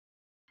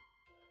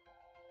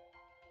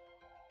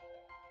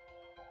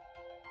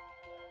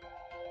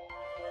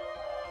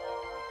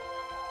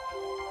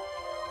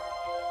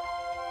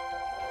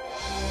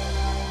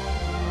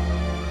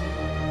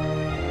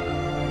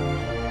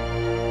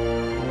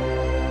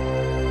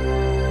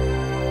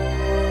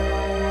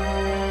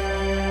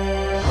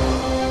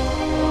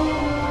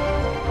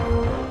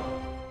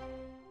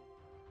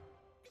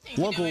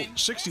Local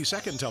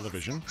 60-second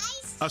television.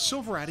 A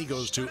silver Addy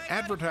goes to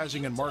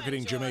Advertising and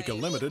Marketing Jamaica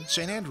Limited,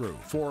 St. Andrew,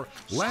 for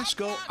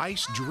Lasco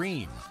Ice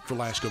Dream for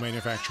Lasco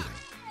Manufacturing.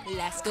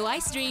 Lasco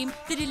Ice Dream,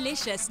 the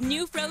delicious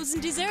new frozen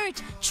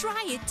dessert.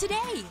 Try it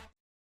today.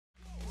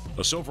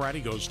 A silver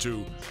Addy goes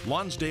to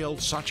Lonsdale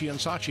Saatchi &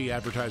 Saatchi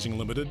Advertising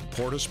Limited,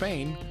 Port of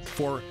Spain,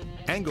 for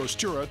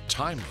Angostura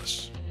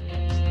Timeless.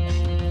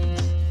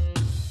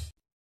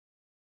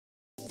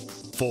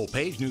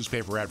 Full-page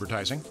newspaper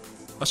advertising.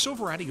 A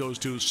silver Addy goes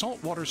to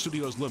Saltwater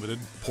Studios Limited,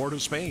 Port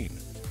of Spain,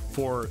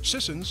 for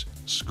Sisson's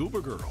Scuba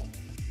Girl.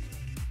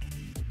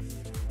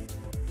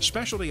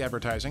 Specialty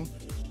advertising.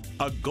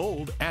 A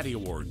Gold Addy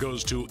Award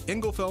goes to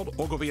Inglefeld,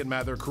 Ogilvy and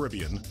Mather,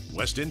 Caribbean,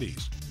 West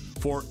Indies,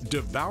 for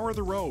Devour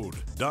the Road,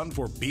 done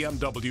for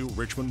BMW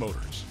Richmond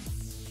Motors.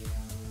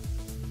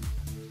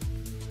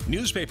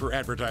 Newspaper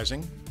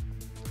advertising.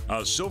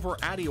 A Silver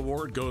Addy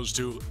Award goes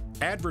to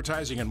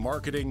Advertising and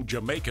Marketing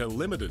Jamaica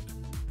Limited,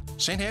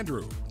 St.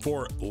 Andrew,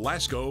 for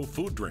Lasco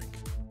Food Drink.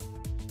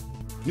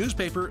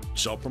 Newspaper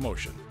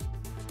self-promotion.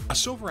 A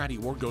Silver Addy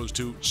Award goes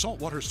to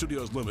Saltwater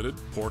Studios Limited,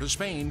 Port of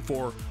Spain,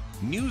 for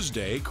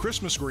Newsday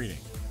Christmas Greeting.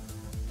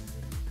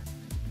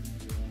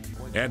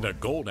 And a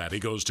Gold Addy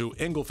goes to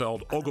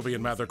Inglefeld, Ogilvy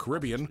and Mather,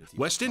 Caribbean,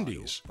 West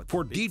Indies,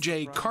 for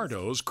DJ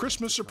Cardo's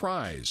Christmas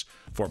Surprise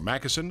for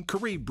Macassan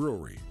Caribe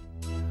Brewery.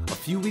 A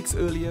few weeks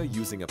earlier,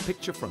 using a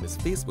picture from his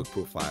Facebook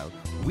profile,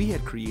 we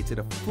had created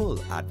a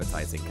full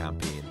advertising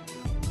campaign.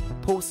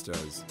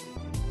 Posters,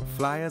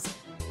 flyers,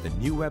 the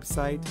new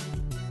website,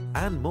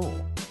 and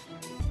more.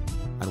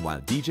 And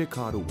while DJ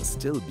Cardo was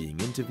still being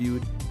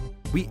interviewed,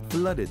 we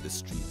flooded the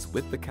streets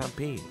with the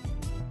campaign.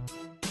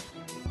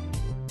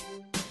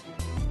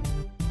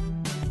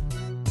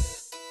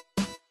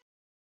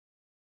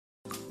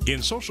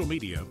 In social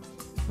media,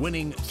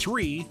 winning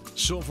 3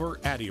 Silver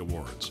Addy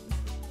Awards.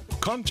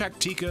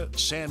 Contactica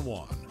San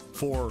Juan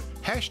for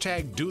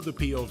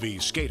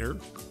 #DoThePOV Skater,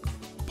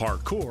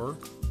 Parkour,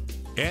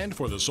 and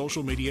for the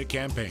social media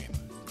campaign.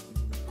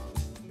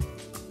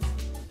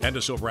 And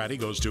a Silver Addy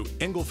goes to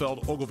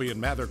Inglefeld, Ogilvy and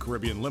Mather,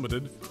 Caribbean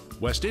Limited,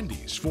 West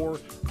Indies, for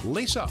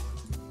Lace Up,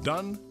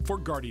 done for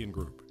Guardian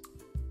Group.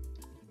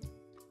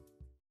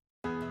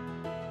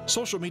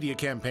 Social media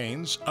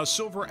campaigns. A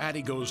Silver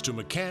Addy goes to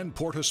McCann,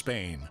 Port of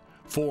Spain,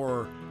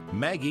 for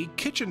Maggie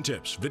Kitchen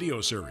Tips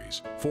video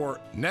series for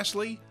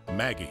Nestle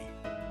Maggie.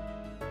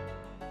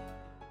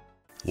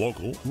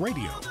 Local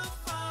radio.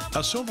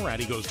 A Silver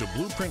Addy goes to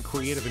Blueprint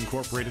Creative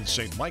Incorporated,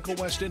 St. Michael,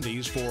 West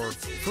Indies, for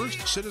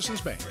First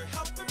Citizens Bank.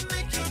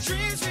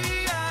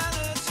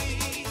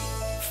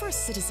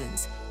 First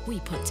Citizens, we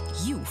put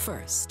you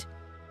first.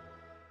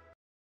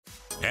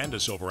 And a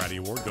Silver Addy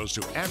Award goes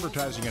to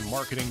Advertising and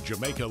Marketing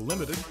Jamaica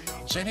Limited,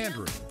 St.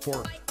 Andrew,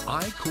 for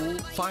I Cool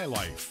Thigh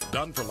Life,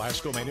 done for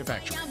Lasco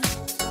Manufacturing.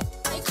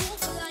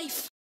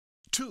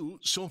 2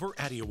 Silver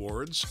Addy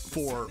Awards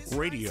for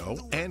radio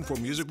and for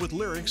music with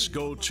lyrics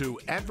go to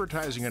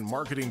Advertising and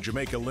Marketing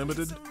Jamaica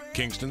Limited,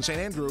 Kingston, St.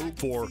 Andrew,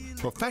 for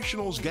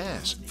Professionals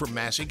Gas from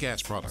Massey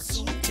Gas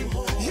Products.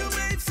 You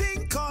may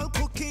think all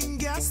cooking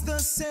gas the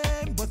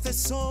same, but there's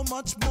so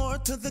much more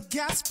to the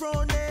gas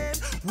pro name.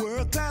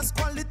 World class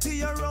quality,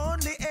 your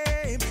only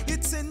aim.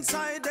 It's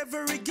inside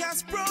every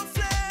gas pro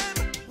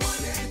flame.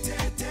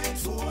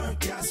 1-888-4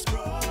 Gas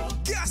Pro.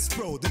 Gas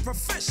Pro, the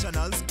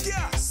professionals'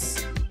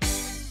 gas.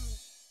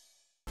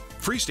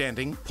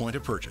 Freestanding point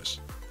of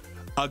purchase.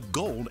 A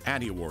Gold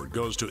Addy Award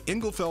goes to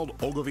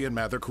Inglefeld, Ogilvy and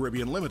Mather,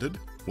 Caribbean Limited,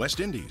 West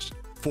Indies,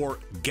 for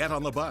Get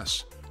on the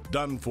Bus,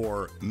 done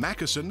for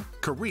Macassan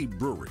Caribe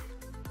Brewery.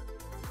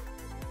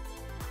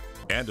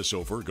 And a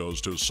silver goes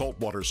to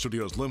Saltwater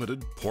Studios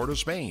Limited, Port of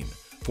Spain,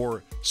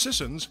 for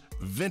Sisson's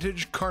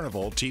Vintage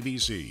Carnival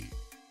TVC.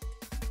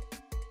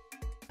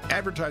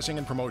 Advertising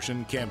and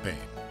Promotion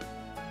Campaign.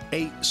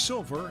 A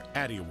Silver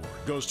Addy Award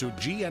goes to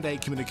G&A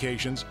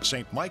Communications,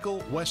 St.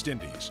 Michael, West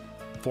Indies,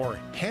 for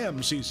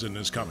Ham Season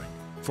is Coming,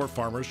 for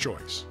Farmer's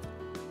Choice.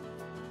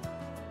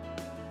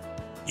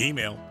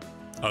 Email.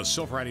 A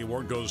Silver Addy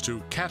Award goes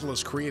to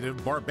Catalyst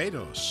Creative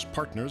Barbados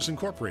Partners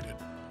Incorporated,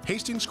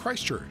 Hastings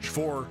Christchurch,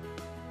 for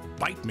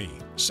Bite Me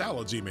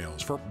Salads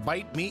emails for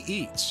Bite Me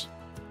Eats.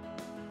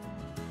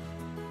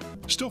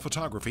 Still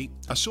photography.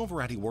 A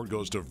Silver Addy Award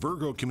goes to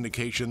Virgo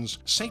Communications,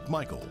 St.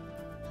 Michael,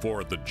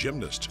 for The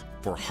Gymnast,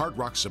 for Hard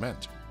Rock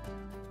Cement.